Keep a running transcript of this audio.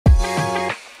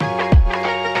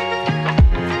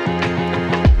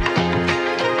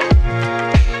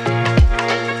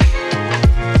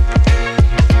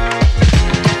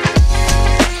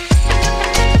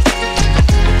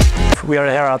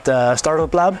at the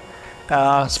Startup Lab.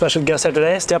 Special guest here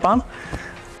today, Stjepan.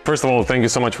 First of all, thank you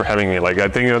so much for having me. Like, I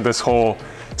think that this whole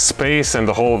space and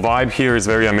the whole vibe here is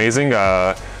very amazing.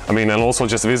 I mean, and also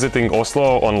just visiting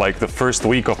Oslo on like the first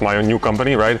week of my new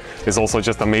company, right, is also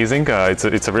just amazing.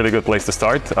 It's a really good place to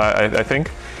start, I think.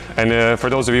 And for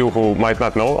those of you who might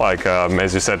not know, like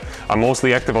as you said, I'm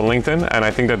mostly active on LinkedIn, and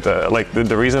I think that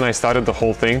the reason I started the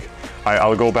whole thing,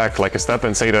 I'll go back like a step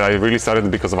and say that I really started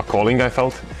because of a calling I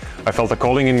felt. I felt a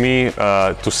calling in me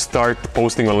to start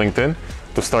posting on LinkedIn,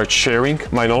 to start sharing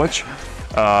my knowledge.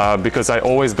 Because I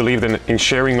always believed in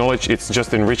sharing knowledge. It's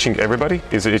just enriching everybody,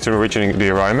 it's enriching the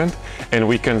environment, and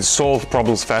we can solve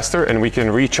problems faster and we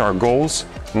can reach our goals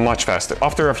much faster.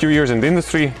 After a few years in the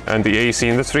industry and the AEC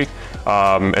industry,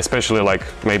 especially like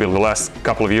maybe the last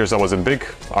couple of years, I was a big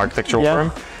architectural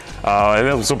firm. And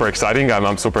it was super exciting.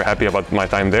 I'm super happy about my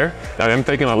time there. I'm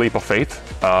taking a leap of faith,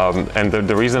 and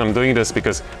the reason I'm doing this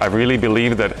because I really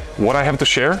believe that what I have to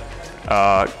share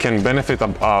can benefit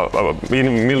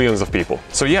millions of people.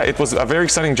 So yeah, it was a very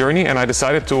exciting journey, and I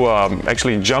decided to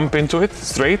actually jump into it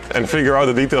straight and figure out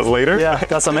the details later. Yeah,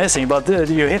 that's amazing. But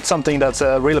you hit something that's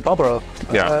really popular.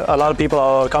 Yeah. A lot of people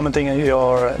are commenting on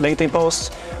your LinkedIn posts,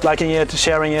 liking it,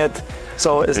 sharing it.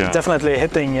 So it's definitely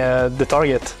hitting the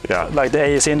target, like the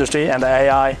AEC industry and the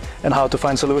AI, and how to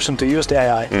find solution to use the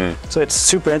AI. So it's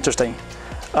super interesting.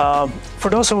 For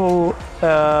those who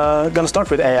gonna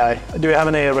start with AI, do you have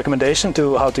any recommendation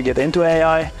to how to get into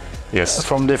AI? Yes.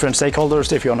 From different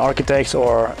stakeholders, if you're an architect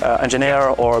or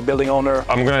engineer or building owner?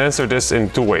 I'm gonna answer this in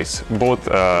two ways, both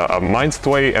a mindset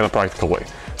way and a practical way.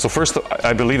 So first,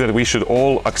 I believe that we should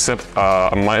all accept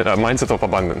a mindset of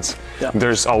abundance. Yeah.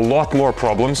 There's a lot more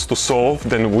problems to solve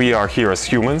than we are here as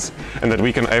humans, and that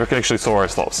we can actually solve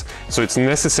ourselves. So it's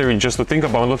necessary just to think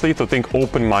abundantly, to think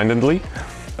open-mindedly,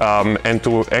 and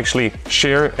to actually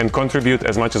share and contribute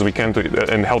as much as we can to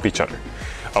and help each other.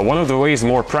 One of the ways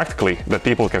more practically that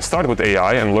people can start with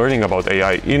AI and learning about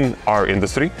AI in our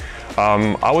industry,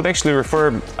 I would actually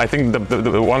refer, I think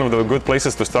one of the good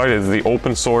places to start is the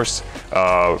open source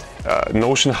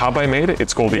Notion hub I made.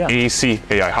 It's called the AEC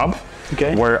AI Hub,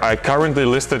 where I currently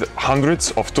listed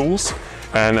hundreds of tools.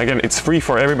 And again, it's free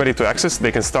for everybody to access.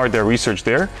 They can start their research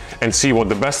there and see what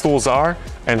the best tools are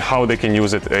and how they can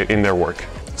use it in their work.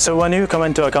 So when you come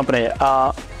into a company,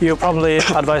 you probably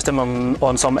advise them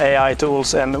on some AI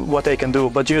tools and what they can do,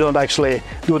 but you don't actually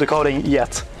do the coding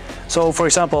yet. So for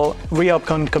example, Reope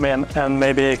can come in and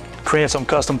maybe create some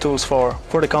custom tools for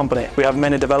the company. We have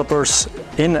many developers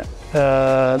in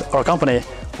our company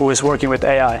who is working with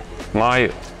AI.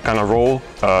 My kind of role,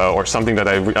 or something that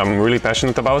I'm really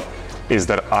passionate about, is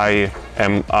that I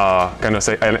am kind of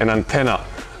say an antenna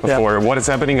for what is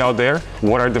happening out there,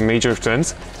 what are the major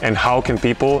trends, and how can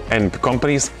people and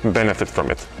companies benefit from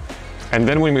it. And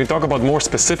then when we talk about more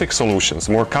specific solutions,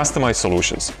 more customized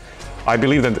solutions, I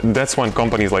believe that that's when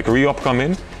companies like Reope come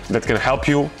in that can help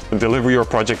you deliver your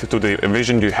project to the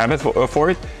vision you have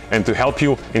for it, and to help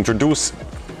you introduce,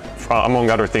 among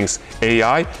other things,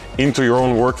 AI into your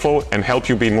own workflow and help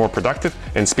you be more productive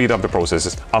and speed up the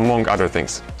processes, among other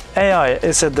things. AI,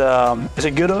 is it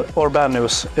good or bad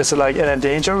news? Is it like any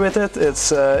danger with it?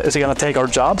 Is it going to take our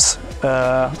jobs?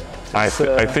 I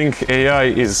think AI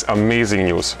is amazing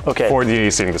news for the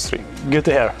AEC industry. Good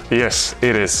to hear. Yes,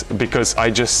 it is, because I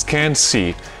just can't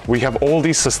see. We have all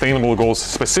these sustainable goals,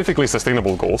 specifically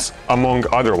sustainable goals, among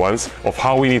other ones, of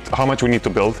how much we need to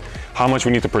build, how much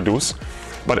we need to produce.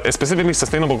 But specifically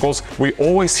sustainable goals, we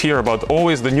always hear about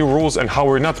the new rules and how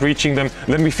we're not reaching them.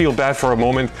 Then we feel bad for a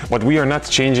moment, but we are not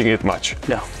changing it much.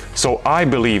 Yeah. So I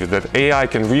believe that AI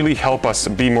can really help us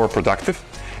be more productive.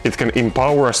 It can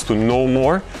empower us to know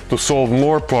more, to solve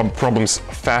more problems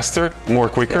faster, more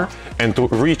quicker, and to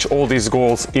reach all these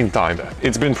goals in time.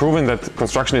 It's been proven that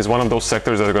construction is one of those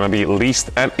sectors that are going to be least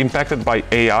impacted by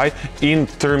AI in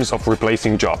terms of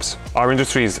replacing jobs. Our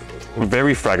industry is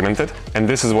very fragmented, and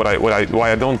this is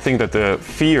why I don't think that the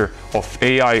fear of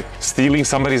AI stealing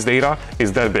somebody's data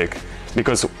is that big,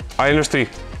 because our industry,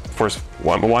 for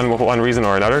one reason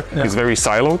or another, is very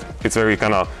siloed. It's very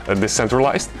kind of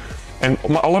decentralized, and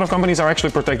a lot of companies are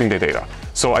actually protecting their data.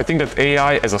 So I think that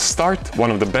AI, as a start,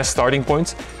 one of the best starting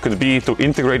points could be to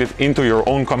integrate it into your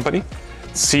own company,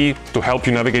 to help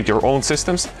you navigate your own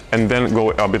systems, and then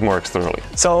go a bit more externally.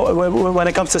 So when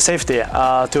it comes to safety,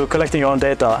 to collecting your own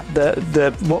data,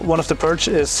 one of the perks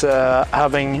is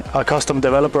having a custom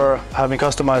developer, having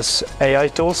customized AI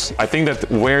tools. I think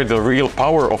that where the real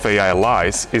power of AI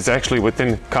lies is actually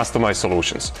within customized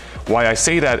solutions. Why I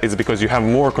say that is because you have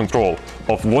more control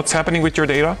of what's happening with your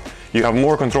data, you have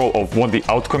more control of what the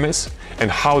outcome is,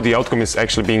 and how the outcome is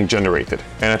actually being generated.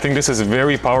 And I think this is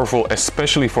very powerful,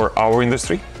 especially for our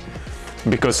industry,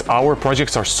 because our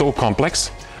projects are so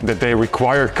complex that they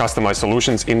require customized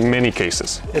solutions in many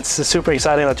cases. It's super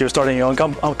exciting that you're starting your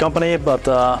own company, but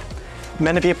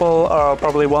many people are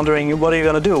probably wondering, what are you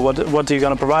going to do? What are you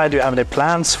going to provide? Do you have any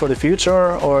plans for the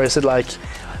future, or is it like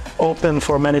open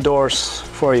for many doors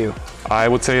for you? I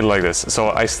would say it like this. So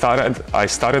I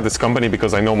started this company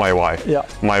because I know my why. Yeah.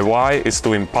 My why is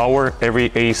to empower every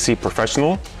AEC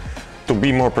professional to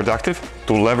be more productive,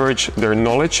 to leverage their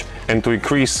knowledge, and to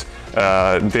increase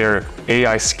their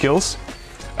AI skills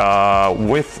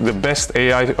with the best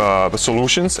AI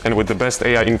solutions and with the best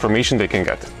AI information they can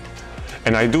get.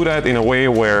 And I do that in a way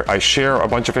where I share a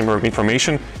bunch of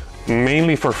information,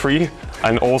 mainly for free,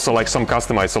 and also like some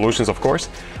customized solutions, of course.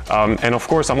 And of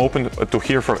course, I'm open to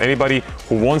hear from anybody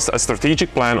who wants a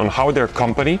strategic plan on how their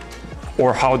company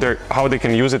or how they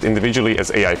can use it individually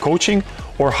as AI coaching,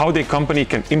 or how their company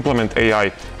can implement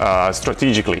AI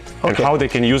strategically, and how they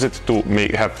can use it to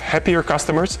have happier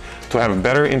customers, to have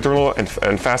better internal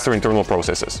and faster internal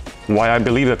processes. Why I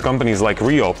believe that companies like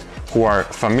Reope, who are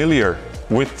familiar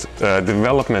with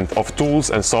development of tools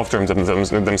and software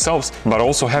themselves, but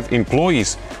also have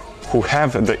employees who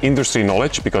have the industry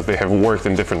knowledge because they have worked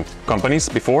in different companies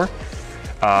before,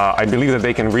 I believe that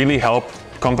they can really help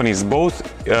companies both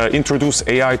introduce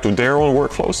AI to their own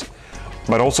workflows,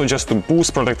 but also just to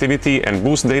boost productivity and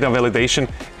boost data validation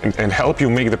and help you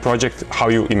make the project how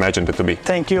you imagined it to be.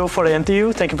 Thank you for the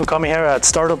interview. Thank you for coming here at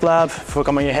Startup Lab, for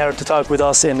coming here to talk with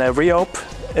us in Reope.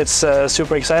 It's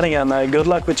super exciting, and good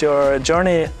luck with your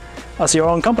journey as your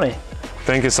own company.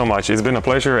 Thank you so much. It's been a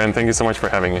pleasure, and thank you so much for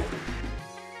having me.